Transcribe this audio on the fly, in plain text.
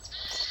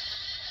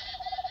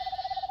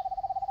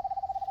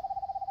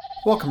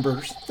Welcome,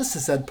 birders. This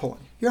is Ed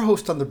Pullen, your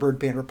host on the Bird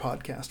Banter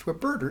podcast, where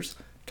birders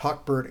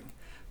talk birding.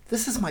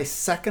 This is my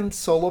second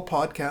solo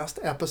podcast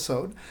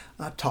episode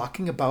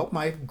talking about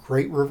my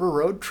Great River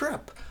Road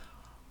trip.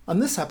 On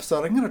this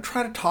episode, I'm going to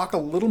try to talk a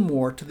little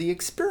more to the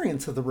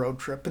experience of the road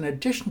trip in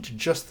addition to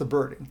just the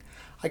birding.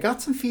 I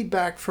got some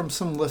feedback from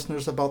some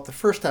listeners about the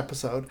first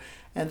episode,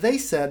 and they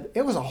said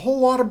it was a whole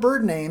lot of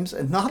bird names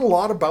and not a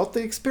lot about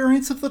the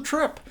experience of the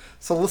trip.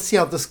 So let's see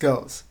how this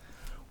goes.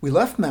 We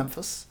left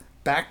Memphis,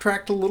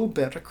 backtracked a little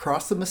bit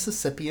across the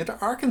Mississippi into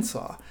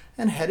Arkansas,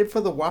 and headed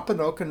for the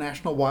Wapanoka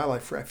National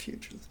Wildlife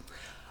Refuge.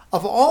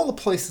 Of all the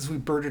places we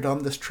birded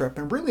on this trip,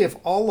 and really of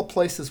all the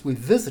places we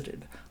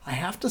visited, I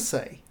have to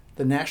say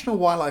the National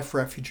Wildlife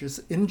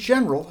Refuges in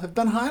general have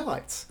been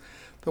highlights.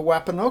 The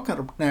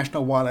Wapanoka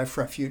National Wildlife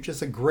Refuge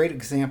is a great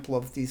example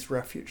of these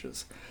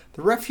refuges.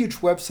 The refuge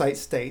website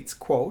states,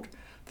 quote,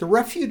 "The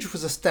refuge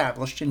was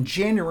established in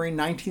January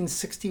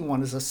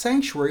 1961 as a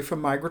sanctuary for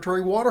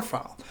migratory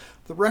waterfowl.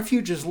 The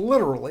refuge is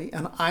literally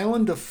an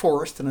island of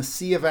forest and a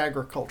sea of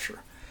agriculture."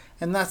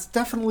 And that's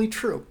definitely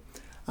true.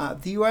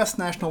 The U.S.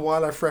 National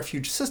Wildlife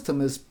Refuge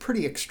system is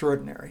pretty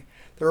extraordinary.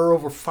 There are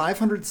over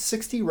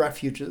 560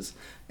 refuges,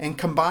 and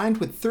combined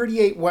with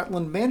 38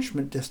 wetland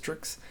management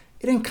districts,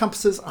 it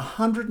encompasses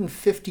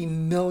 150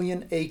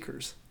 million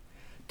acres.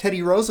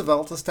 Teddy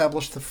Roosevelt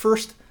established the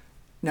first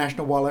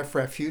National Wildlife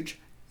Refuge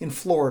in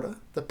Florida,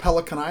 the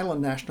Pelican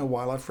Island National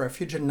Wildlife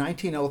Refuge, in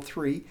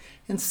 1903,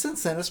 and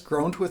since then it's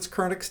grown to its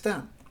current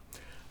extent.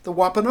 The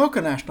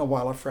Wapanoka National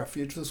Wildlife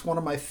Refuge was one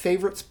of my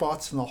favorite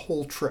spots in the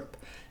whole trip,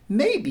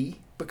 maybe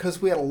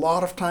because we had a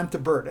lot of time to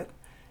bird it,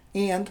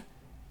 and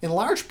in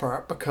large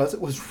part because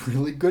it was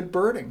really good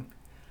birding.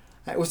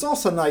 It was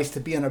also nice to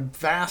be in a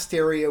vast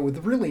area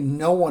with really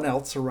no one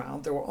else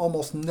around. There were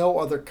almost no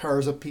other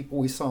cars of people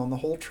we saw on the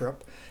whole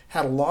trip.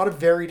 Had a lot of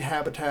varied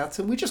habitats,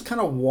 and we just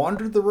kind of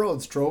wandered the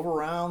roads, drove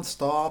around,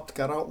 stopped,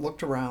 got out,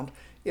 looked around.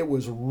 It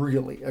was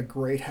really a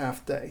great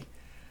half day.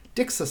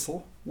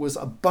 Dickcissel was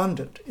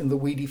abundant in the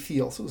weedy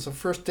fields. It was the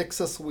first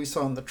dickcissel we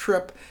saw on the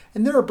trip,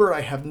 and they're a bird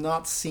I have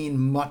not seen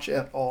much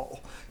at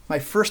all. My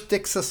first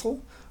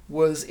dickcissel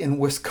was in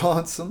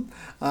Wisconsin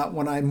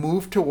when I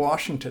moved to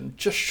Washington,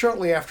 just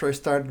shortly after I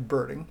started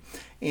birding.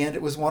 And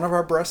it was one of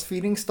our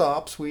breastfeeding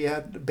stops. We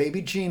had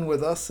baby Jean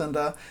with us, and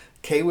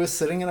Kay was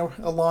sitting in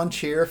a lawn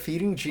chair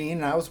feeding Jean,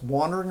 and I was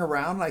wandering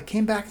around, and I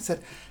came back and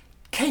said,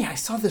 "Kay, I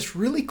saw this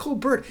really cool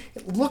bird.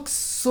 It looks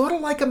sort of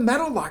like a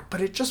meadowlark,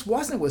 but it just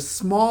wasn't. It was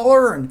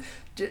smaller, and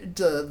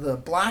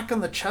the black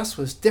on the chest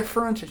was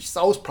different." And she said,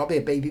 "Oh, it was probably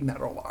a baby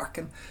meadowlark."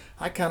 And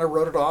I kind of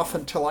wrote it off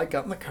until I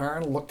got in the car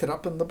and looked it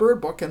up in the bird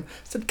book and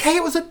said, "Kay,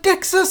 it was a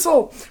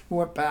dickcissel." We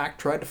went back,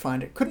 tried to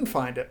find it, couldn't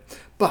find it.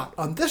 But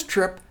on this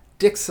trip,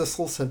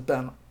 dickcissels have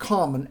been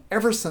common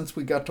ever since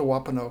we got to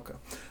Wapanoka.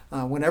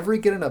 Whenever we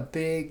get in a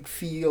big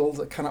field,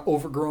 a kind of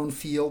overgrown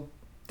field,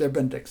 there have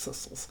been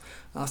dickcissels.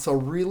 So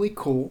really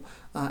cool.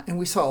 And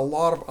we saw a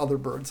lot of other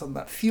birds on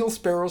that. Field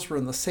sparrows were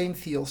in the same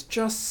fields,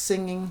 just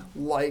singing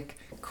like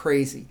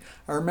crazy.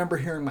 I remember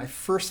hearing my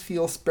first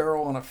field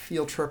sparrow on a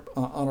field trip,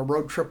 on a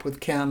road trip with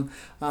Ken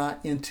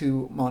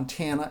into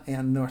Montana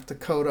and North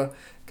Dakota.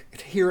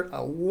 Could hear it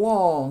a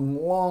long,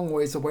 long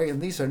ways away, and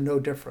these are no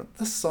different.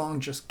 This song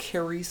just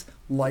carries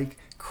like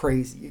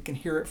crazy. You can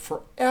hear it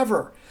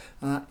forever.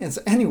 And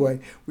so anyway,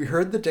 we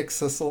heard the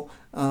dickcissel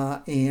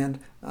and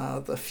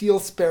the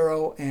field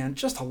sparrow and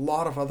just a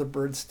lot of other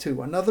birds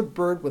too. Another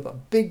bird with a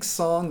big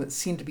song that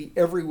seemed to be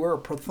everywhere,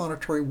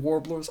 prothonotary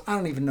warblers. I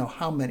don't even know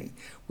how many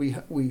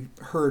we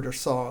heard or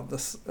saw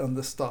on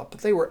this stop,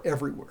 but they were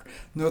everywhere.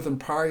 Northern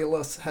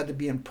parulus had to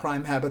be in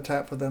prime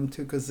habitat for them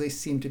too, because they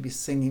seemed to be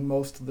singing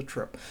most of the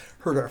trip.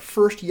 Heard our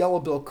first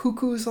yellow-billed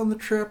cuckoos on the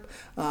trip.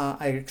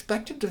 I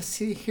expected to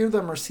hear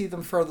them or see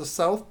them further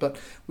south, but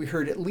we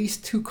heard at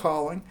least two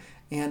calling.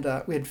 And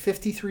we had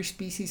 53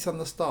 species on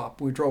the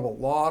stop. We drove a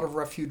lot of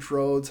refuge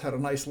roads, had a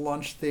nice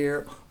lunch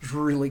there. It was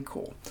really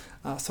cool.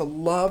 So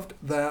loved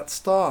that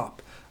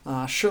stop.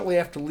 Shortly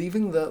after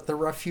leaving the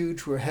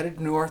refuge, we were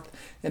headed north,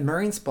 and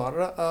Marion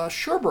spotted a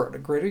shorebird, a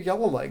greater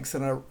yellowlegs,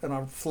 in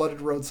a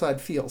flooded roadside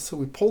field. So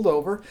we pulled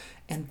over,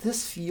 and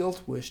this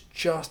field was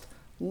just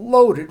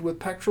loaded with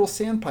pectoral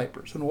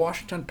sandpipers. In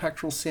Washington,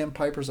 pectoral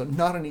sandpipers are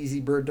not an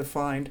easy bird to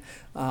find.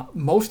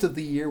 Most of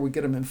the year we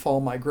get them in fall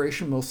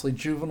migration, mostly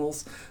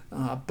juveniles,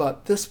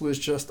 but this was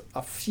just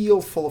a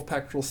field full of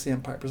pectoral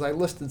sandpipers. I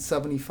listed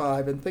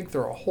 75 and think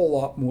there are a whole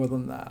lot more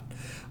than that.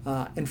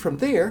 And from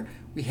there,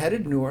 we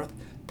headed north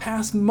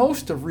past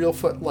most of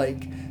Reelfoot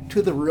Lake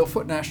to the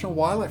Reelfoot National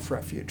Wildlife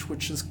Refuge,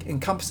 which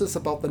encompasses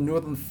about the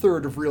northern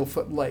third of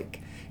Reelfoot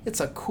Lake.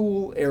 It's a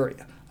cool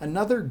area.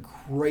 Another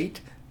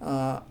great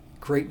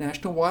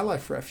National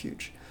Wildlife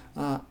Refuge.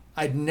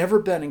 I'd never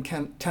been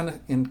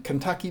in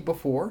Kentucky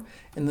before,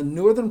 and the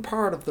northern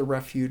part of the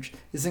refuge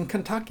is in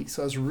Kentucky.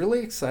 So I was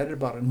really excited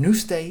about a new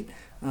state,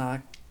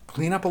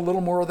 clean up a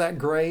little more of that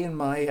gray in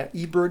my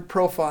eBird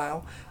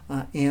profile,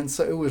 and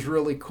so it was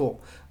really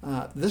cool.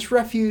 This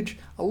refuge,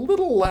 a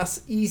little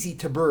less easy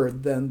to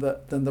bird than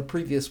the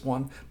previous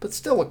one, but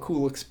still a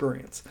cool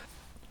experience.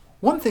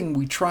 One thing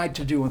we tried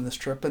to do on this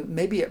trip, and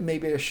maybe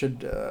I should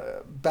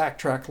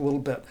backtrack a little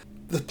bit.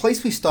 The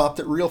place we stopped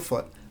at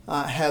Reelfoot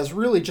has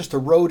really just a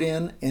road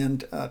in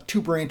and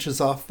 2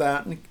 branches off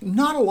that, and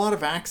not a lot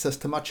of access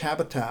to much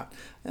habitat.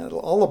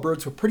 All the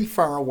birds were pretty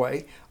far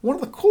away. One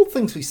of the cool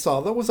things we saw,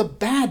 though, was a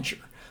badger.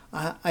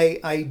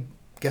 I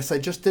guess I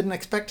just didn't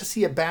expect to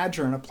see a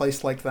badger in a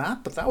place like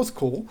that, but that was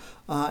cool.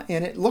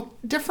 And it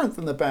looked different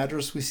than the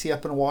badgers we see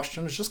up in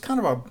Washington. It's just kind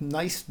of a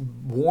nice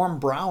warm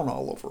brown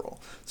all overall.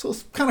 So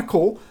it's kind of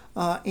cool,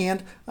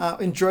 and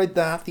enjoyed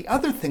that. The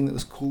other thing that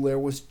was cool there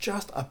was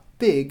just a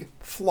big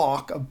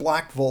flock of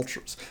black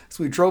vultures.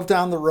 So we drove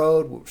down the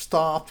road, we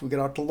stopped, we got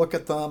out to look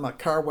at them, a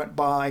car went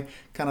by,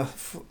 kind of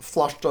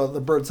flushed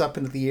the birds up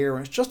into the air,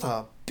 and it's just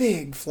a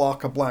big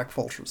flock of black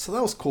vultures. So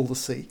that was cool to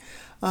see.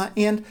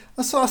 And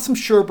I saw some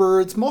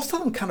shorebirds, most of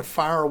them kind of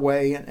far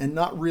away and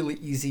not really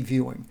easy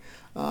viewing,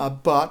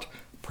 but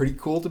pretty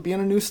cool to be in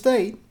a new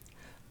state.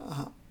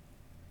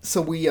 So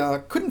we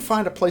couldn't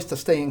find a place to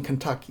stay in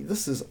Kentucky.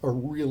 This is a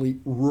really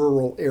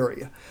rural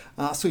area.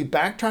 So we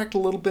backtracked a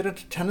little bit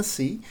into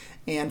Tennessee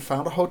and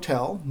found a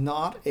hotel.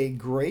 Not a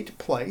great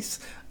place.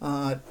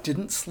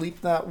 Didn't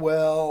sleep that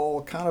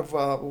well. Kind of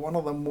one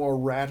of the more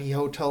ratty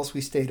hotels we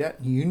stayed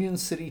at, Union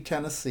City,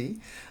 Tennessee.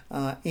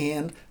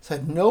 And so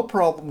had no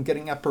problem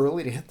getting up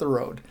early to hit the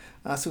road.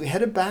 So we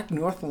headed back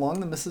north along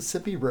the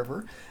Mississippi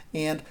River.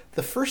 And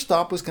the first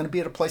stop was going to be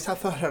at a place I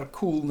thought had a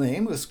cool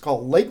name. It was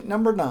called Lake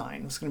Number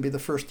 9. It was going to be the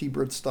first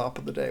eBird stop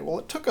of the day. Well,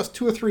 it took us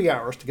 2 or 3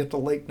 hours to get to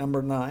Lake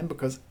Number 9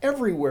 because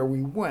everywhere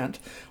we went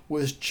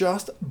was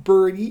just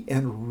birdie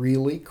and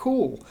really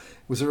cool.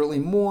 It was early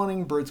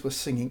morning, birds were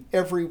singing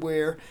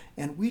everywhere,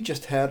 and we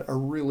just had a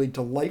really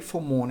delightful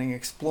morning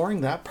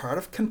exploring that part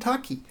of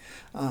Kentucky.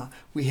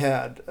 We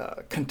had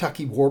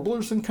Kentucky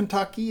warblers in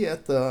Kentucky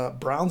at the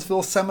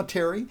Brownsville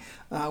Cemetery.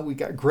 We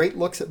got great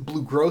looks at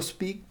blue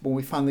grosbeak when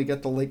we finally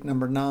get to Lake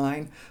Number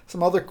 9.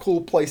 Some other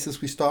cool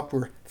places we stopped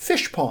were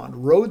Fish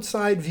Pond,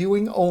 roadside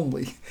viewing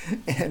only.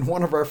 And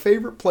one of our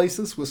favorite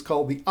places was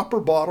called the Upper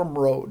Bottom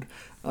Road.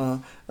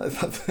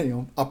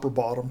 Upper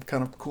Bottom,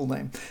 kind of cool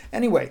name.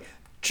 Anyway,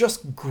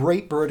 just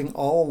great birding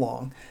all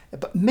along.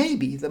 But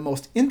maybe the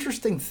most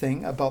interesting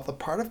thing about the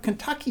part of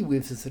Kentucky we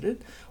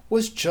visited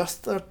was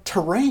just the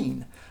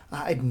terrain.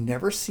 I'd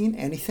never seen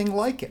anything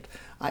like it.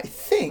 I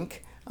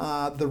think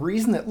the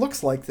reason it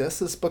looks like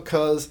this is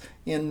because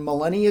in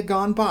millennia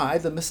gone by,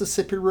 the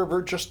Mississippi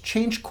River just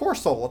changed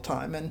course all the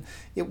time, and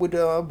it would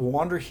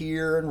wander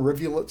here, and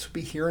rivulets would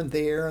be here and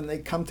there, and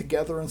they'd come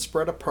together and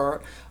spread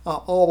apart,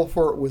 all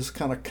before it was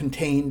kind of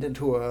contained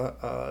into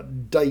a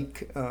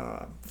dike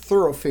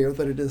thoroughfare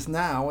that it is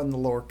now in the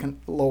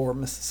lower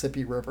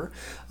Mississippi River.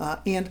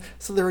 And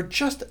so there are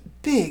just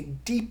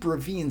big, deep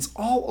ravines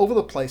all over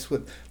the place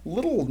with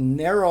little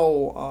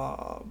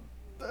narrow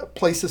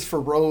places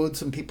for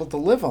roads and people to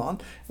live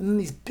on, and then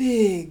these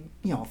big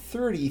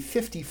 30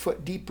 50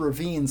 foot deep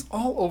ravines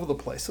all over the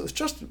place. So it's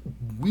just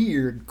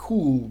weird,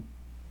 cool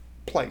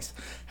place.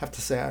 I have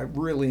to say I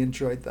really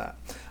enjoyed that.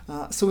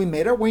 So we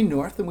made our way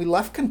north, and we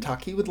left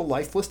Kentucky with a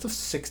life list of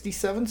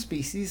 67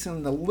 species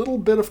and the little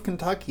bit of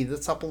Kentucky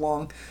that's up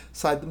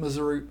alongside the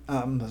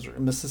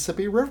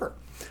Mississippi River.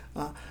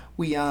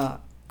 We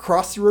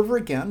crossed the river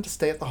again to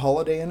stay at the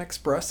Holiday Inn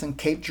Express in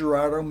Cape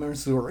Girardeau,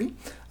 Missouri.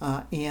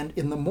 And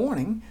in the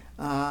morning,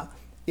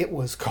 it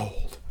was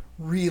cold.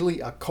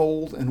 Really a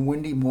cold and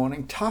windy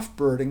morning, tough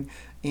birding.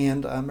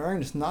 And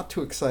Marion is not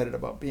too excited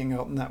about being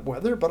out in that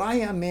weather, but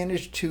I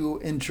managed to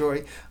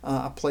enjoy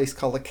a place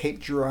called the Cape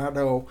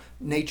Girardeau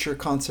Nature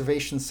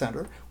Conservation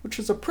Center, which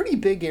is a pretty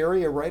big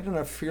area right in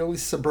a fairly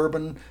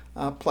suburban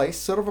place,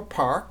 sort of a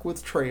park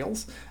with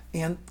trails.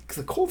 And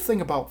the cool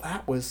thing about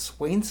that was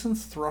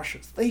Swainson's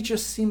thrushes. They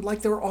just seemed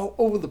like they were all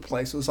over the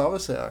place. It was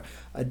always a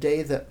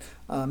day that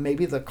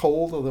maybe the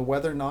cold or the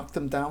weather knocked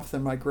them down for their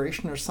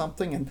migration or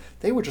something, and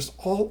they were just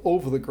all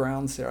over the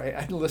grounds there.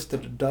 I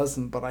listed a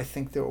dozen, but I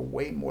think there were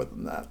way more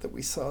than that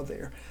we saw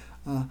there.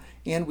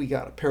 And we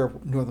got a pair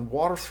of northern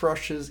water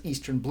thrushes,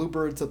 eastern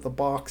bluebirds at the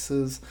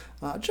boxes,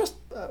 just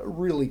a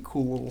really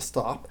cool little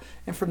stop.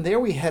 And from there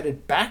we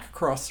headed back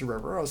across the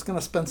river. I was going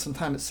to spend some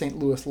time at St.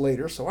 Louis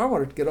later, so I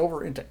wanted to get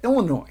over into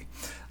Illinois.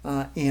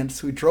 And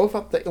so we drove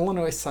up the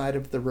Illinois side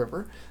of the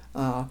river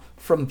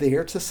from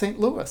there to St.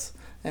 Louis.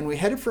 And we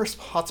headed for a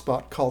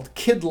hotspot called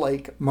Kidd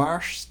Lake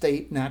Marsh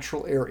State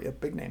Natural Area.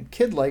 Big name,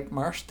 Kidd Lake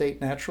Marsh State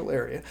Natural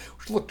Area,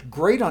 which looked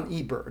great on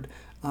eBird.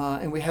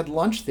 And we had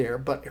lunch there,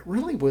 but it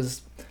really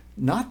was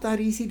not that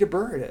easy to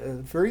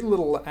bird. Very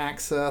little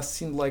access.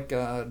 Seemed like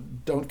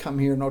don't come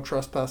here, no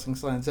trespassing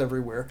signs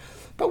everywhere.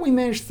 But we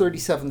managed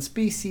 37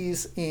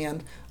 species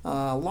and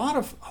a lot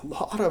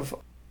of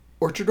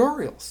orchard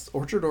orioles.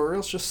 Orchard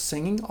orioles just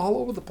singing all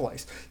over the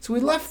place. So we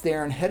left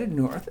there and headed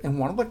north, and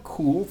one of the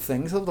cool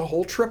things of the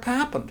whole trip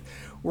happened.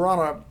 We're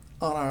on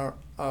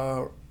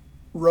a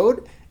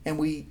road,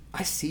 and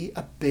I see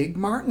a big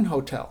martin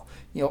hotel.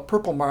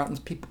 Purple martins,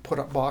 people put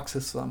up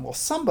boxes for them. Well,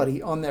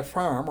 somebody on their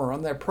farm or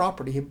on their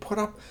property had put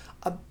up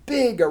a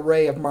big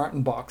array of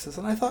martin boxes,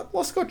 and I thought,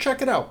 let's go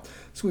check it out.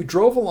 So we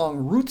drove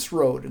along Roots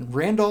Road in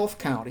Randolph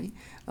County,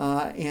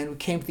 and we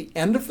came to the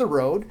end of the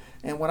road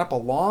and went up a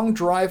long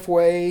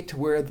driveway to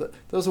where there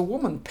was a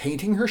woman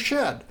painting her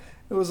shed.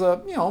 It was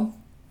a,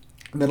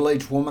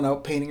 middle-aged woman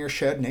out painting her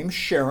shed named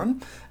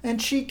Sharon,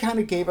 and she kind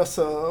of gave us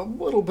a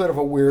little bit of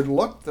a weird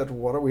look that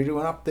what are we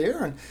doing up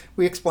there, and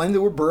we explained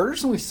that we're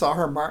birders and we saw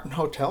her Martin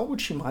Hotel.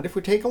 Would she mind if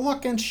we take a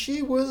look? And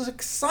she was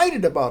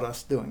excited about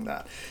us doing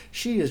that.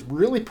 She is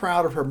really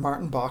proud of her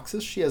Martin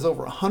boxes. She has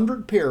over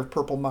 100 pair of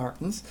purple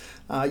Martins,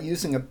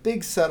 using a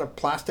big set of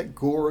plastic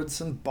gourds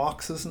and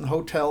boxes and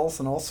hotels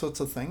and all sorts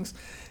of things,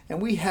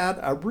 and we had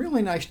a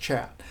really nice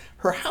chat.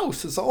 Her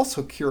house is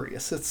also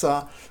curious.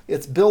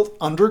 It's built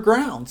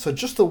underground, so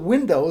just the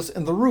windows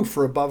and the roof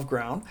are above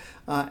ground,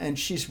 and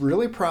she's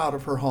really proud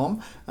of her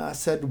home.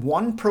 Said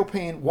one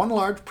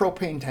large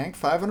propane tank,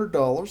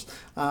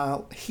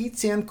 $500,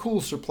 heats and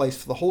cools her place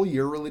for the whole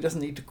year. Really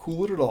doesn't need to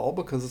cool it at all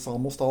because it's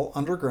almost all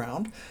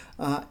underground,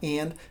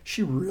 and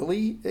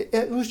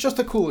it was just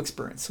a cool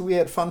experience. So we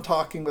had fun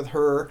talking with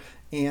her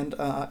and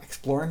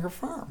exploring her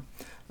farm.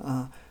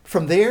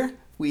 From there,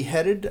 we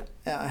headed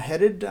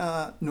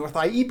north.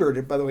 I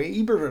eBirded, by the way.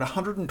 eBirded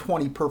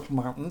 120 purple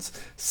Martins,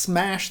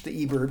 smashed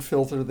the eBird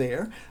filter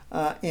there,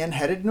 and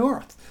headed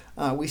north.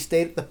 We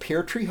stayed at the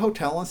Pear Tree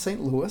Hotel in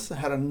St. Louis. I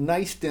had a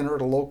nice dinner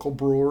at a local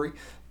brewery.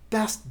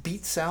 Best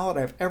beet salad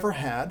I've ever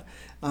had,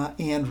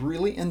 and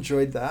really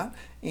enjoyed that.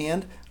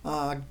 And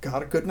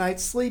got a good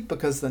night's sleep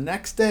because the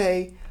next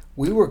day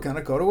we were going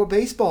to go to a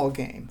baseball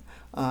game.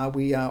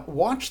 We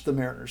watched the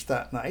Mariners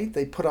that night.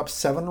 They put up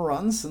 7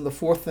 runs in the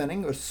 4th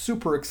inning. It was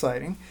super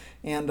exciting.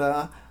 And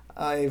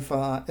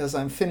as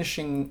I'm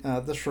finishing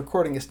this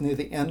recording, it's near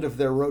the end of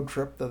their road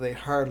trip, though they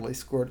hardly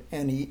scored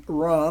any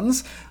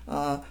runs.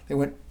 They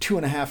went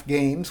 2.5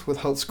 games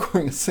without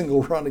scoring a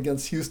single run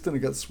against Houston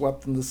and got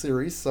swept in the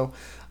series. So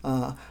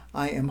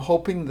I am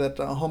hoping that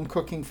home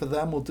cooking for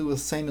them will do the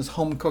same as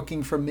home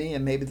cooking for me,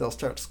 and maybe they'll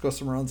start to score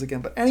some runs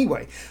again. But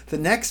anyway, the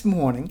next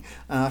morning,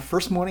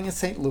 first morning in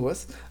St.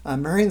 Louis,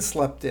 Marion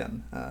slept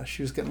in.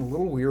 She was getting a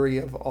little weary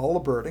of all the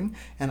birding,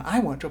 and I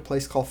went to a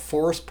place called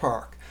Forest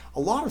Park. A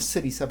lot of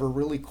cities have a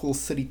really cool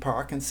city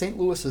park, and St.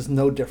 Louis is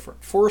no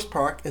different. Forest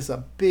Park is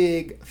a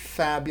big,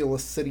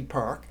 fabulous city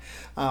park.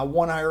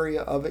 One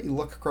area of it, you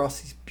look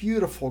across these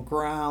beautiful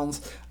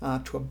grounds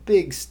to a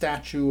big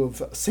statue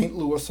of St.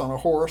 Louis on a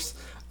horse.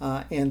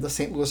 And the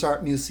St. Louis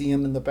Art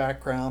Museum in the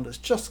background is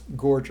just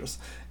gorgeous.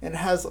 And it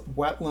has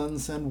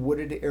wetlands and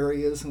wooded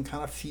areas and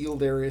kind of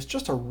field areas.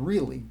 Just a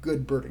really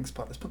good birding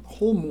spot. I spent the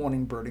whole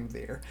morning birding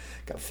there.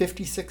 Got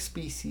 56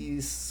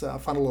 species.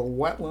 Found a little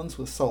wetlands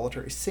with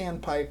solitary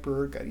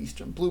sandpiper. Got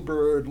eastern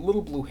bluebird,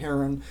 little blue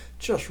heron.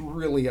 Just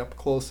really up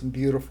close and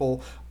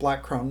beautiful.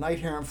 Black-crowned night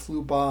heron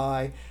flew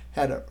by.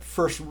 Had a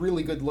first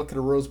really good look at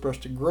a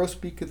rose-breasted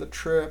grosbeak of the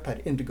trip.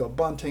 Had indigo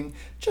bunting.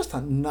 Just a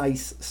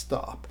nice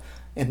stop.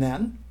 And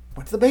then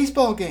went to the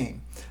baseball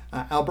game.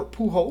 Albert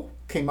Pujols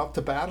came up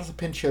to bat as a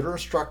pinch hitter and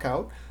struck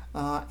out,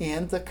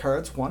 and the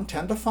Cards won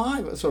 10-5.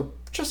 It was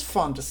just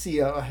fun to see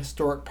a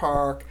historic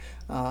park,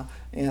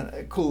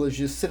 and cool as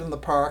you sit in the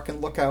park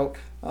and look out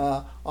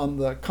on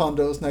the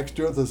condos next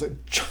door. There's a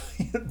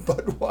giant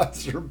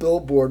Budweiser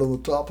billboard on the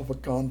top of a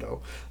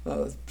condo.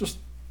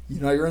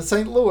 You're in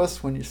St.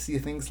 Louis when you see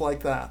things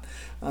like that.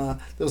 There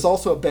was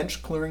also a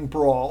bench clearing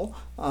brawl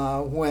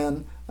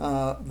when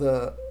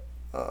the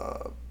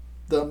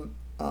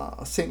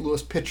St.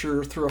 Louis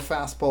pitcher threw a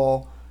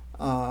fastball.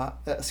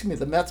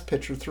 The Mets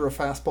pitcher threw a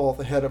fastball at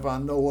the head of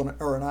Nolan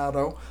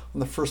Arenado on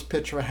the first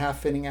pitch of a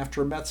half inning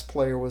after a Mets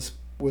player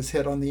was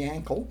hit on the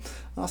ankle.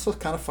 So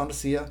it's kind of fun to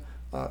see a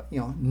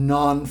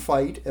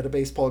non-fight at a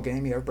baseball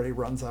game. Everybody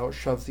runs out,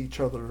 shoves each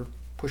other,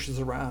 pushes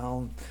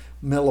around,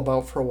 mill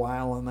about for a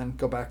while, and then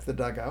go back to the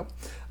dugout.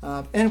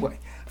 Anyway,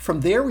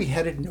 from there we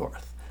headed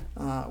north.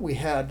 We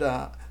had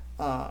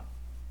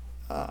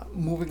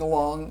moving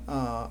along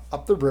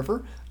up the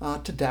river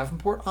to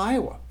Davenport,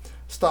 Iowa.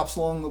 Stops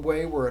along the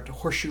way were at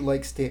Horseshoe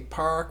Lake State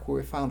Park, where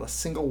we found a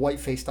single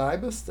white-faced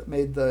ibis that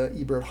made the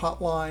eBird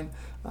hotline,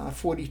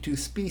 42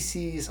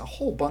 species, a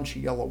whole bunch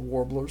of yellow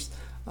warblers,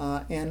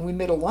 and we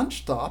made a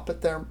lunch stop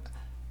at their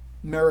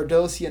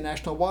Meredosia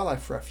National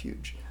Wildlife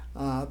Refuge.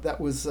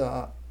 That was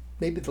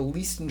maybe the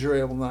least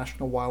enjoyable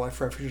national wildlife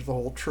refuge of the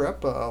whole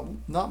trip.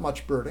 Not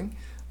much birding,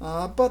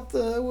 but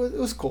it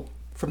was cool.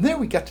 From there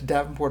we got to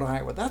Davenport,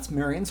 Iowa. That's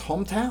Marion's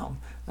hometown.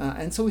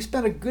 And so we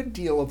spent a good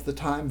deal of the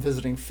time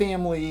visiting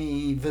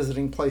family,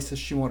 visiting places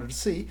she wanted to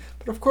see,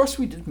 but of course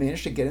we did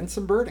manage to get in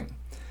some birding.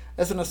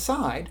 As an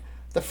aside,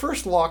 the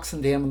first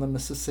Loxon Dam on the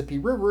Mississippi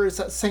River is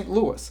at St.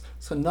 Louis,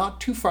 so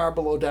not too far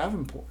below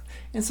Davenport.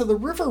 And so the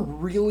river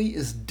really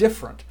is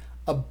different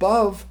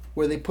above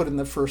where they put in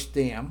the first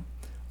dam,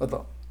 or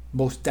the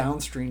most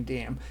downstream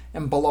dam,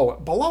 and below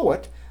it. Below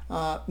it,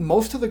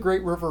 most of the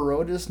Great River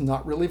Road is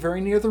not really very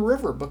near the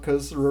river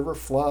because the river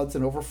floods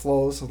and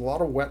overflows. There's a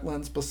lot of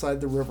wetlands beside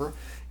the river.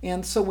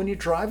 And so when you're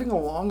driving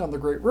along on the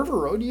Great River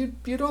Road, you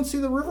don't see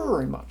the river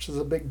very much. There's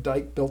a big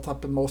dike built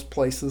up in most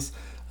places.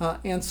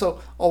 And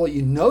so, although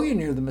you know you're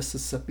near the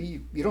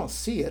Mississippi, you don't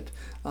see it.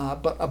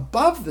 But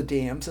above the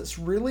dams, it's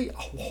really a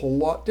whole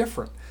lot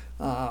different.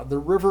 The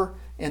river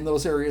and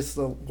those areas,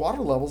 the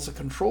water levels are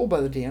controlled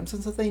by the dams,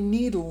 and so they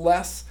need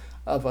less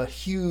of a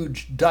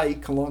huge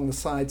dike along the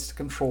sides to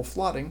control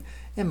flooding,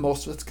 and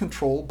most of it's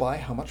controlled by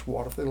how much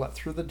water they let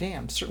through the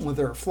dam. Certainly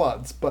there are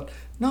floods, but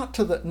not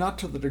to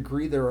the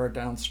degree there are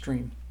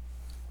downstream.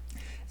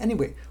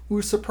 Anyway, we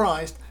were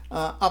surprised.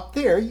 Up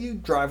there, you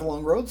drive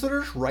along roads that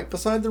are right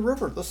beside the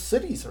river. The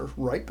cities are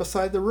right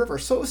beside the river,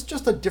 so it's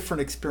just a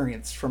different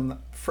experience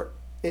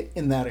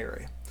in that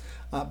area.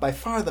 By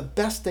far the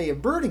best day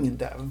of birding in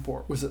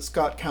Davenport was at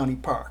Scott County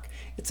Park.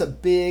 It's a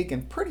big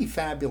and pretty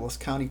fabulous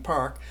county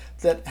park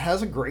that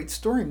has a great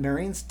story.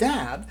 Marion's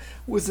dad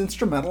was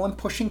instrumental in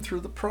pushing through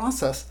the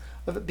process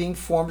of it being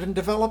formed and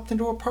developed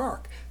into a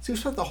park. So we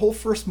spent the whole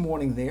first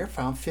morning there,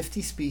 found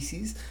 50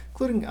 species,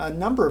 including a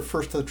number of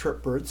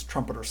first-of-the-trip birds,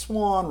 trumpeter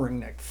swan,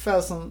 ring-necked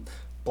pheasant,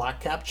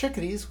 black-capped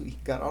chickadees. We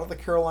got out of the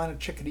Carolina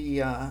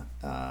chickadee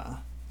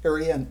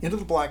area and into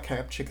the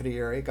black-capped chickadee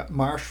area. Got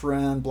marsh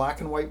wren,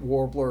 black and white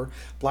warbler,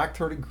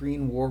 black-throated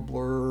green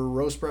warbler,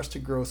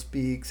 rose-breasted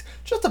grosbeaks,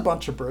 just a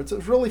bunch of birds. It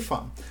was really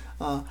fun.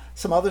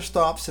 Some other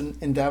stops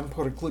in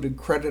Davenport included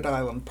Credit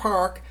Island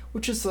Park,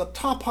 which is the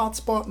top hot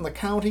spot in the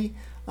county,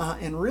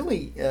 and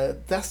really,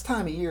 this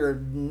time of year,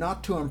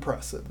 not too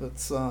impressive.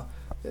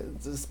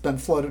 It's been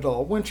flooded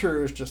all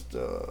winter. It's just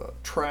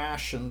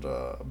trash and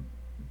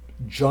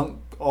junk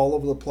all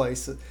over the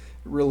place. It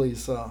really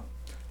is a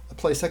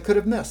place I could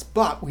have missed.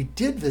 But we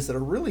did visit a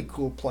really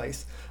cool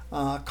place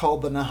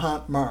called the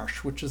Nahant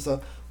Marsh, which is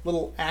a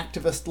little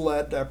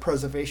activist-led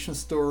preservation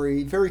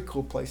story. Very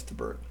cool place to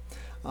bird.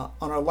 On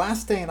our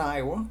last day in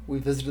Iowa, we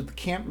visited the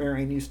camp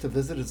Marion used to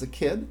visit as a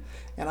kid,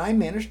 and I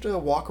managed to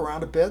walk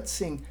around a bit,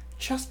 seeing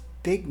just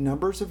big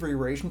numbers of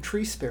Eurasian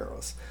tree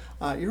sparrows.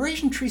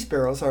 Eurasian tree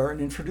sparrows are an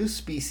introduced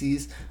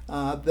species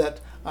that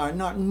are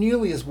not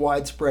nearly as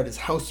widespread as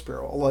house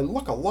sparrow, although they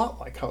look a lot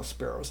like house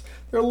sparrows.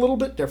 They're a little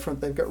bit different.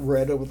 They've got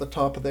red over the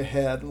top of their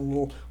head and a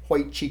little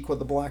white cheek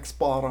with a black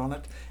spot on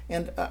it.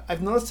 And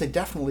I've noticed they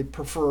definitely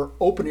prefer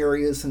open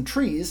areas and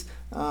trees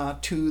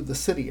to the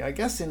city. I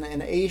guess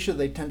in Asia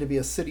they tend to be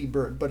a city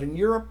bird, but in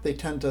Europe they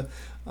tend to,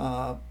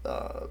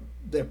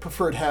 their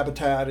preferred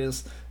habitat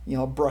is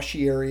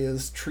brushy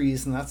areas,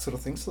 trees, and that sort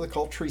of thing. So they're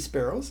called tree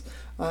sparrows,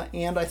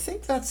 and I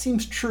think that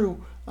seems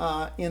true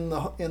in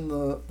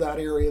that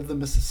area of the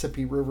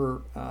Mississippi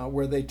River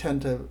where they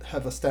tend to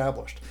have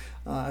established.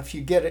 If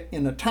you get it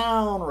in a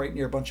town right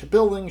near a bunch of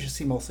buildings, you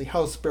see mostly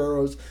house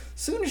sparrows.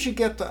 As soon as you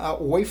get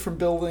away from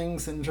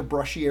buildings into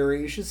brushy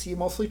areas, you see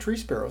mostly tree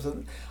sparrows.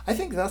 And I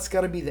think that's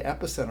got to be the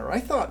epicenter. I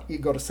thought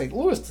you'd go to St.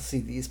 Louis to see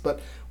these, but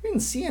we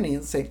didn't see any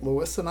in St.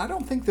 Louis, and I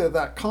don't think they're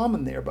that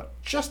common there.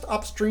 But just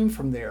upstream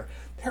from there,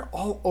 they're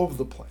all over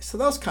the place. So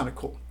that was kind of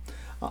cool.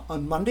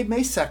 On Monday,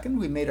 May 2nd,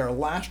 we made our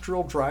last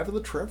drill drive of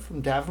the trip from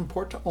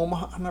Davenport to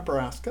Omaha,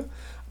 Nebraska,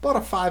 about a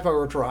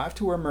 5-hour drive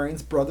to where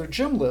Marion's brother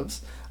Jim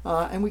lives,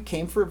 and we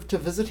came to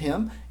visit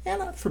him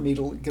and for me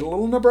to get a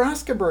little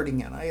Nebraska birding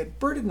in. I had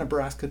birded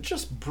Nebraska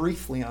just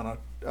briefly on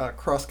a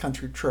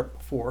cross-country trip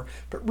before,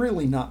 but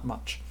really not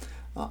much.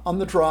 On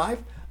the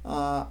drive,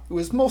 it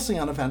was mostly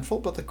uneventful,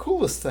 but the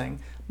coolest thing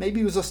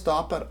maybe was a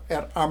stop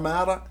at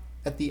Amanda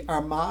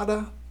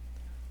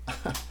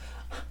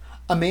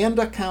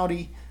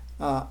County,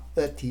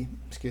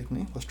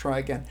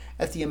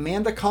 at the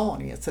Amanda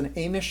Colony. It's an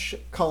Amish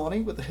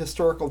colony with a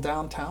historical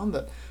downtown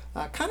that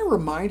kind of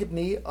reminded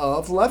me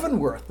of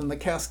Leavenworth in the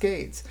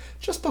Cascades.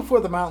 Just before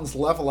the mountains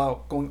level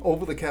out, going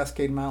over the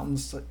Cascade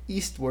Mountains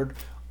eastward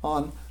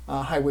on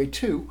Highway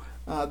 2,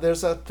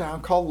 there's a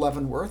town called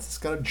Leavenworth. It's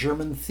got a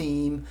German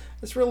theme.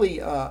 It's really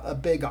a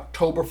big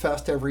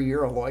Oktoberfest every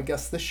year, although I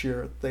guess this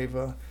year they've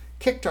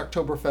kicked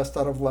Oktoberfest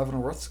out of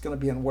Leavenworth. It's going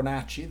to be in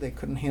Wenatchee. They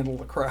couldn't handle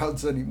the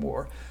crowds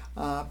anymore.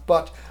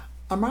 But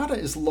Armada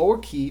is lower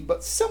key,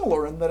 but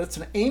similar in that it's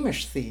an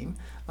Amish theme,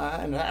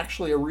 and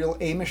actually a real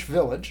Amish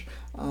village,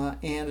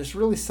 and it's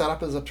really set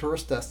up as a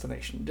tourist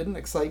destination. Didn't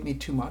excite me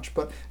too much,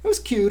 but it was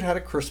cute. Had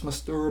a Christmas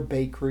store, a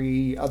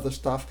bakery, other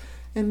stuff,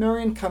 and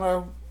Marion kind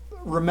of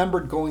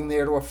remembered going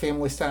there to a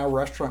family-style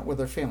restaurant with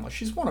her family.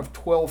 She's one of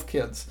 12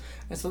 kids,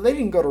 and so they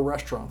didn't go to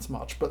restaurants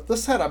much, but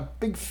this had a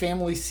big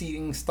family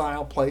seating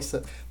style place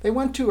that they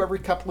went to every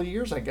couple of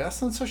years, I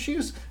guess, and so she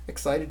was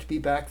excited to be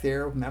back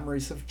there,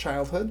 memories of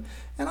childhood,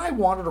 and I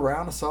wandered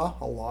around and saw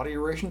a lot of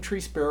Eurasian tree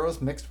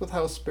sparrows mixed with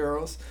house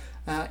sparrows,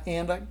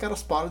 and I got a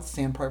spotted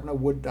sandpiper and a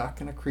wood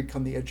duck in a creek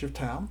on the edge of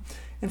town.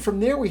 And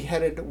from there we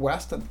headed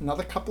west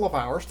another couple of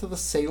hours to the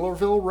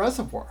Saylorville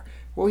Reservoir,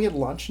 where we had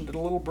lunch and did a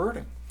little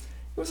birding.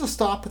 It was a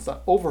stop at the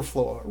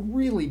overflow of a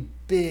really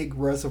big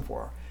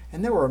reservoir,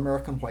 and there were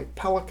American white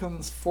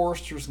pelicans,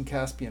 foresters and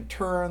Caspian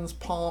terns,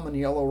 palm and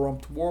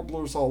yellow-rumped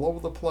warblers all over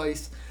the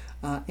place,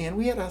 and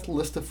we had a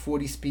list of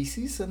 40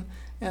 species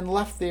and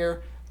left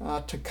there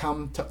to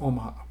come to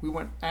Omaha. We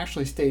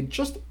actually stayed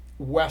just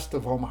west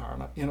of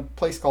Omaha in a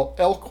place called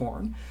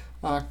Elkhorn,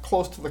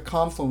 close to the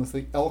confluence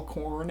of the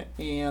Elkhorn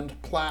and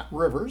Platte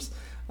rivers,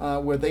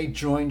 where they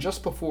join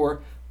just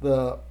before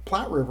the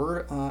Platte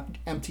River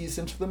empties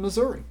into the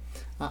Missouri.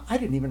 I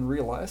didn't even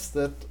realize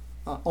that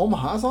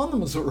Omaha is on the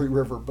Missouri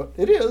River, but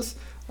it is.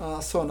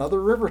 So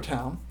another river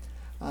town.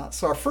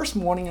 So our first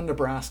morning in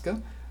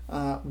Nebraska,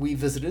 we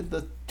visited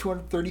the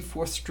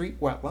 234th Street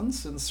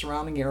wetlands in the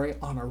surrounding area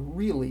on a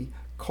really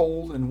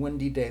cold and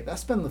windy day.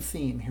 That's been the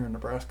theme here in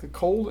Nebraska,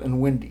 cold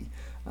and windy.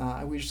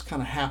 We just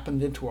kind of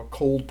happened into a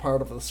cold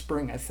part of the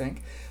spring, I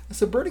think.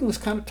 So birding was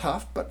kind of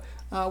tough, but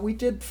we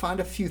did find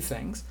a few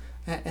things.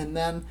 And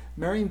then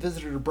Marion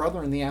visited her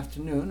brother in the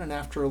afternoon, and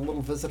after a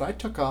little visit, I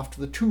took off to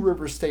the Two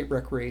Rivers State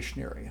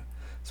Recreation Area.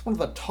 It's one of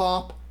the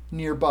top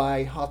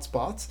nearby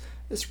hotspots.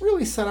 It's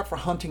really set up for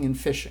hunting and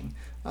fishing.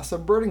 So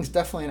birding is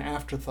definitely an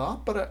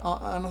afterthought, but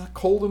on a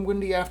cold and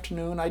windy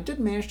afternoon, I did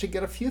manage to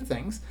get a few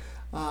things.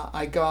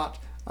 I got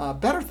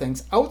better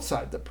things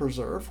outside the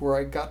preserve, where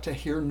I got to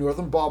hear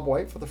northern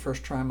bobwhite for the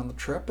first time on the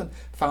trip and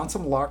found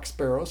some lark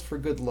sparrows for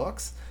good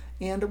looks.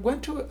 And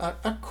went to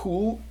a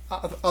cool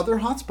other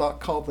hotspot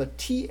called the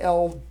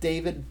T.L.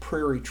 David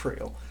Prairie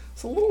Trail.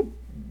 It's a little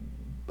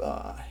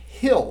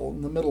hill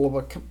in the middle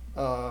of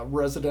a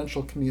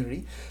residential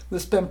community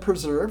that's been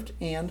preserved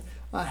and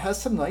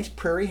has some nice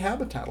prairie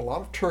habitat. A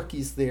lot of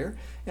turkeys there,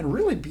 and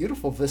really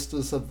beautiful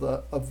vistas of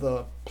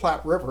the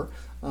Platte River.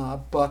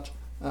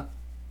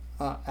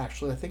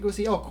 Actually, I think it was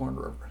the Elkhorn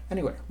River.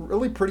 Anyway,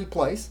 really pretty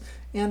place,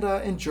 and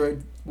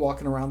enjoyed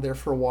walking around there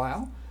for a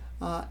while.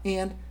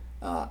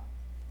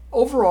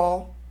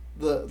 Overall,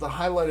 the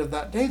highlight of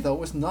that day, though,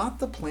 was not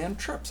the planned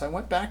trips. I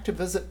went back to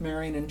visit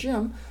Marion and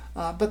Jim,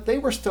 but they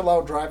were still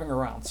out driving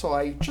around. So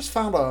I just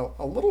found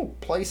a little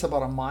place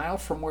about a mile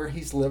from where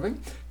he's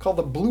living called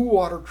the Blue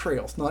Water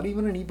Trails. Not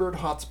even an eBird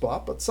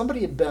hotspot, but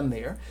somebody had been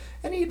there,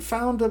 and he had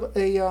found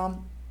a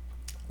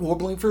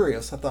warbling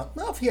vireos. I thought,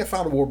 well, if he had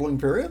found a warbling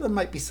vireo, there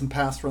might be some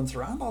past runs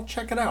around. I'll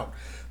check it out.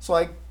 So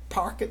I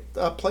park at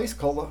a place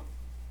called the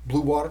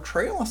Blue Water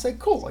Trail. I say,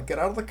 cool. I get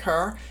out of the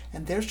car,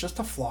 and there's just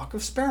a flock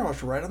of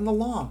sparrows right on the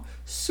lawn.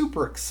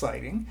 Super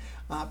exciting,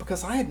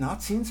 because I had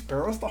not seen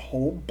sparrows the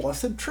whole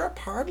blessed trip.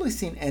 Hardly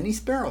seen any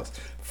sparrows.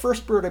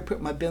 First bird I put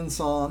my bins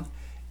on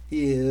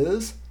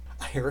is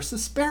a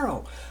Harris's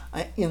sparrow.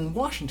 In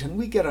Washington,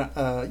 we get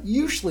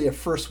usually a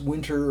first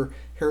winter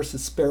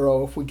Harris's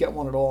sparrow, if we get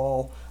one at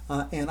all.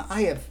 And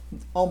I have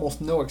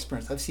almost no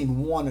experience. I've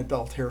seen one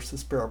adult Harris's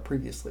sparrow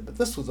previously, but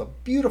this was a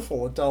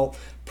beautiful adult,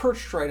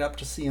 perched right up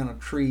to see on a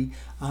tree,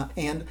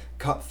 and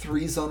caught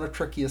 3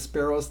 Zonotrichia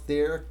sparrows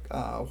there,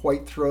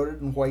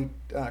 white-throated and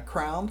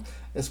white-crowned,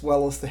 as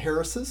well as the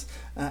Harris's,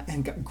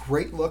 and got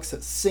great looks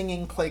at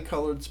singing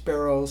clay-colored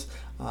sparrows,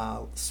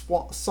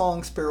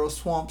 song sparrows,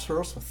 swamp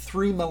sparrows, with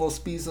 3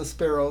 Melospiza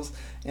sparrows,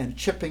 and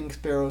chipping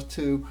sparrows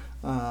too,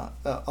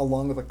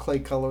 along with the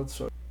clay-colored,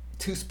 so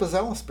 2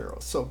 Spazella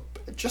sparrows. So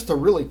just a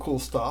really cool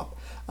stop,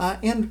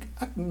 and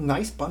a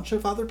nice bunch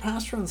of other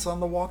passerines on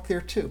the walk there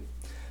too.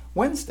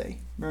 Wednesday,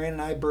 Marion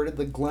and I birded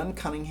the Glen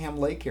Cunningham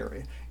Lake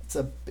area.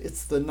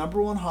 It's the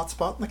number 1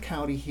 hotspot in the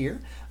county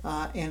here,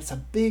 and it's a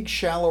big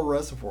shallow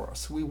reservoir.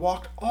 So we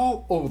walked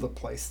all over the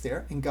place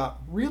there and got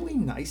really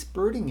nice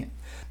birding in.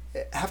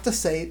 I have to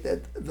say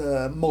that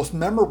the most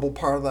memorable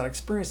part of that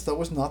experience, though,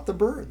 was not the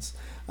birds.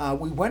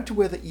 We went to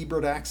where the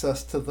eBird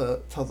access to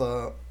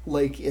the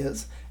lake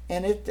is,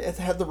 and it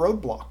had the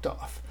road blocked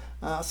off.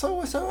 So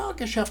I said, well, I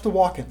guess you have to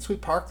walk in. So we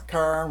parked the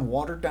car and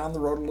wandered down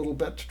the road a little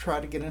bit to try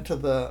to get into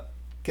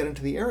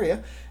the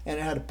area, and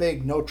it had a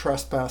big no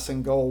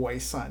trespassing, go away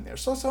sign there.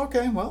 So I said,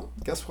 okay, well,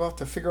 guess we'll have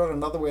to figure out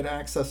another way to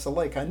access the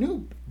lake. I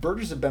knew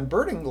birders had been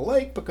birding the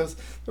lake because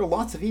there are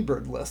lots of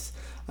eBird lists.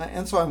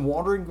 And so I'm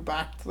wandering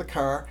back to the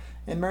car,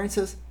 and Marion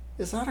says,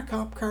 is that a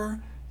cop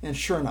car? And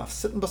sure enough,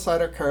 sitting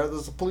beside our car,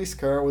 there's a police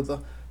car with the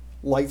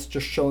lights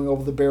just showing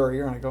over the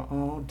barrier, and I go,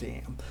 oh,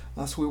 damn.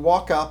 So we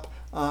walk up,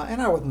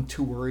 and I wasn't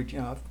too worried.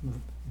 I've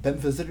been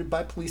visited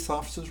by police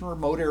officers in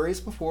remote areas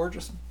before,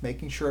 just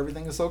making sure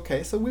everything is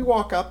okay. So we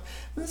walk up,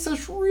 and this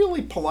is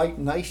really polite,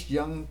 nice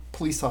young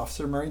police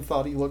officer. Marion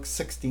thought he looked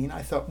 16.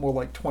 I thought more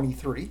like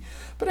 23.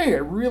 But anyway,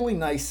 really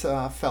nice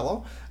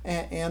fellow.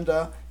 And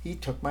he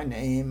took my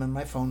name and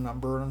my phone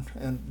number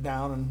and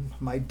down and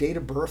my date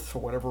of birth for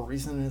whatever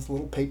reason in his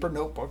little paper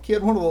notebook. He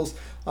had one of those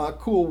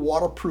cool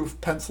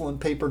waterproof pencil and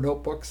paper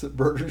notebooks that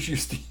birders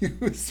used to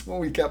use when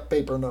we kept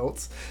paper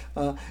notes.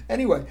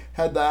 Anyway,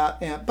 had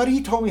that. But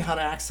he told me how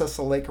to access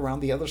the lake around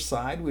the other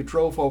side. We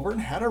drove over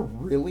and had a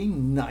really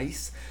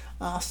nice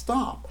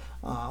stop.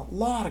 A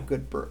lot of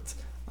good birds.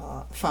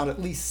 Found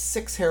at least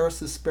 6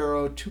 Harris's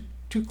sparrow,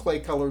 two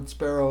clay-colored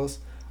sparrows.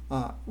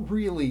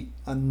 Really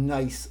a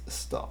nice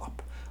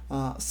stop.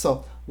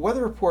 So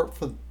weather report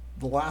for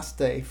the last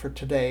day for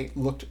today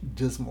looked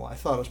dismal. I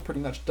thought it was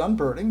pretty much done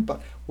birding,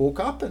 but woke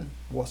up and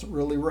it wasn't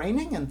really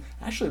raining, and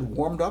actually it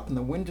warmed up and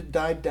the wind had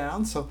died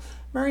down. So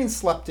Marion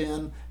slept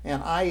in,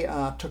 and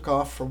I took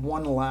off for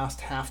one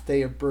last half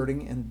day of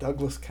birding in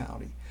Douglas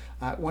County.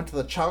 I went to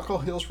the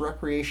Chalco Hills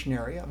Recreation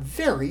Area.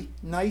 Very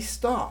nice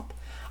stop.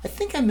 I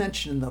think I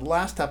mentioned in the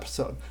last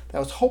episode that I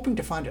was hoping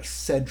to find a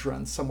sedge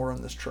run somewhere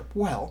on this trip.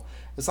 Well,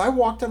 as I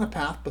walked on a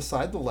path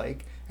beside the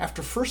lake,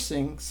 after first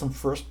seeing some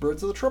first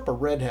birds of the trip, a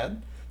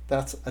redhead,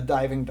 That's a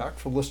diving duck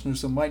for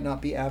listeners who might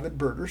not be avid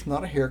birders,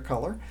 not a hair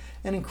color.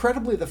 And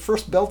incredibly, the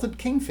first belted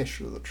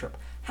kingfisher of the trip.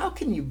 How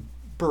can you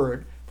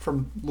bird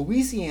from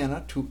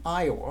Louisiana to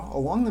Iowa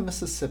along the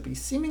Mississippi,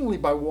 seemingly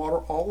by water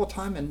all the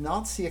time, and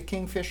not see a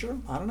kingfisher?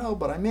 I don't know,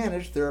 but I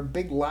managed. They're a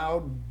big,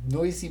 loud,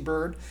 noisy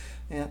bird.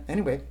 And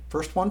anyway,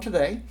 first one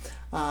today.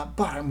 But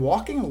I'm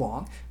walking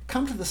along,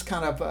 come to this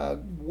kind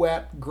of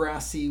wet,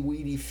 grassy,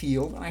 weedy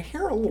field, and I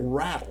hear a little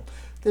rattle.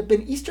 There'd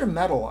been eastern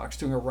meadowlarks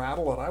doing a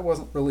rattle that I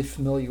wasn't really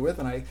familiar with,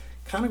 and I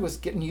kind of was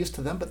getting used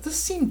to them, but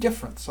this seemed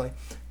different. So I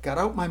got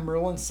out my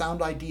Merlin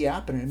Sound ID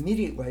app and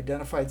immediately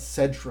identified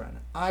sedge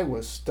wren. I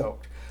was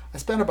stoked. I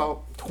spent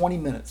about 20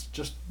 minutes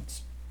just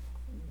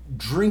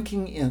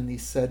drinking in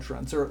these sedge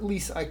wrens, or at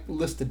least I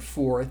listed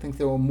 4. I think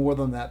there were more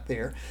than that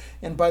there.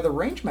 And by the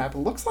range map, it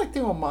looks like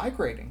they were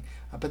migrating,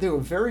 but they were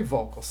very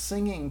vocal,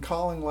 singing and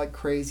calling like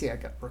crazy. I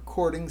got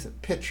recordings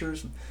and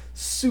pictures, and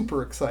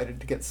super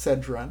excited to get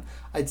sedge wren.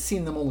 I'd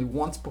seen them only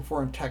once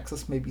before in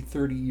Texas, maybe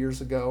 30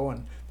 years ago,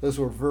 and those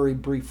were very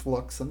brief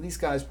looks, and these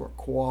guys were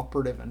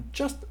cooperative, and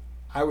just,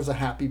 I was a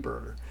happy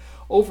birder.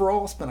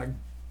 Overall, it's been a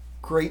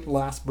great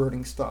last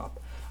birding stop.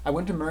 I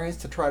went to Marion's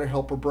to try to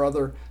help her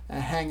brother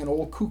hang an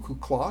old cuckoo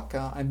clock.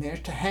 I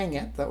managed to hang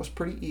it. That was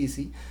pretty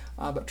easy.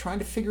 But trying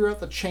to figure out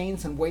the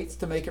chains and weights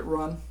to make it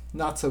run,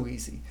 not so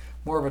easy.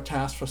 More of a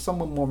task for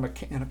someone more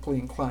mechanically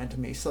inclined to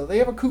me. So they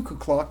have a cuckoo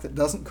clock that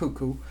doesn't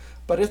cuckoo,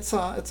 but it's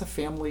a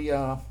family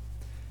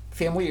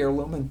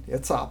heirloom, and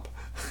it's up.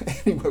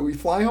 Anyway, we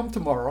fly home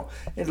tomorrow.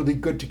 It'll be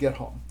good to get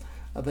home.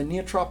 The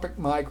neotropic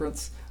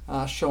migrants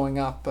showing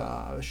up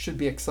should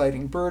be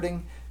exciting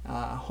birding.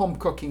 Home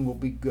cooking will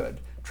be good.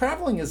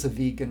 Traveling as a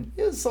vegan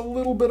is a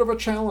little bit of a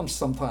challenge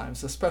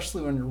sometimes,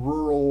 especially in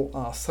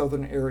rural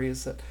southern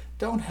areas that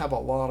don't have a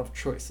lot of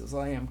choices.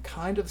 I am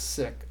kind of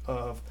sick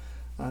of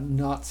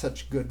not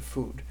such good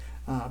food,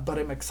 but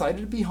I'm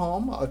excited to be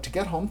home, to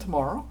get home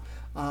tomorrow.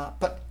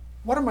 But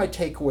what are my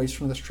takeaways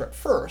from this trip?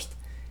 First,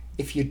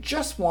 if you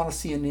just want to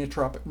see a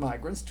neotropic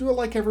migrants, do it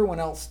like everyone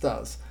else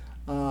does.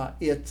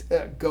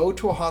 Go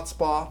to a hot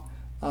spot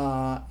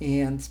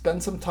and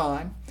spend some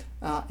time.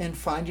 And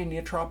find your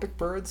neotropic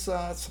birds.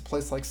 It's a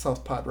place like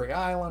South Padre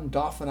Island,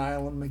 Dauphin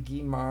Island,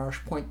 McGee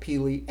Marsh, Point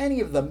Pelee, any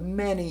of the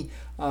many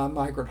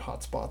migrant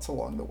hotspots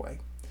along the way.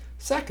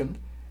 Second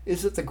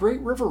is that the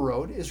Great River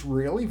Road is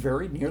really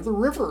very near the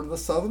river in the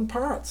southern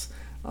parts.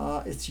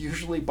 It's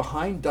usually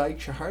behind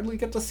dikes. You hardly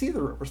get to see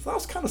the river. So that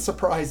was kind of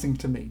surprising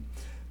to me.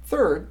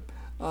 Third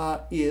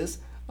is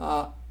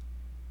I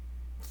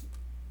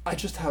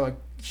just have a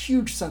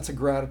huge sense of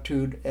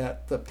gratitude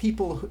at the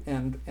people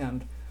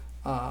and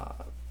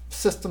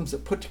systems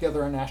that put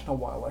together a national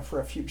wildlife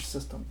refuge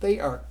system. They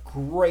are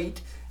great,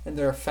 and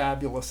they're a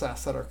fabulous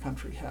asset our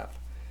country have.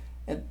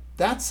 And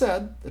that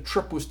said, the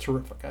trip was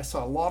terrific. I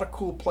saw a lot of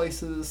cool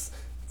places,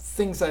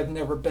 things I've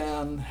never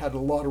been, had a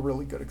lot of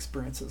really good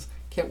experiences.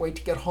 Can't wait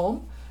to get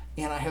home,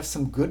 and I have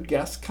some good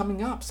guests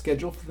coming up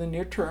scheduled for the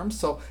near term,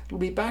 so it'll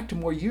be back to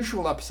more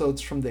usual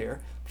episodes from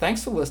there.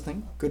 Thanks for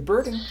listening. Good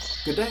birding.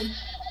 Good day.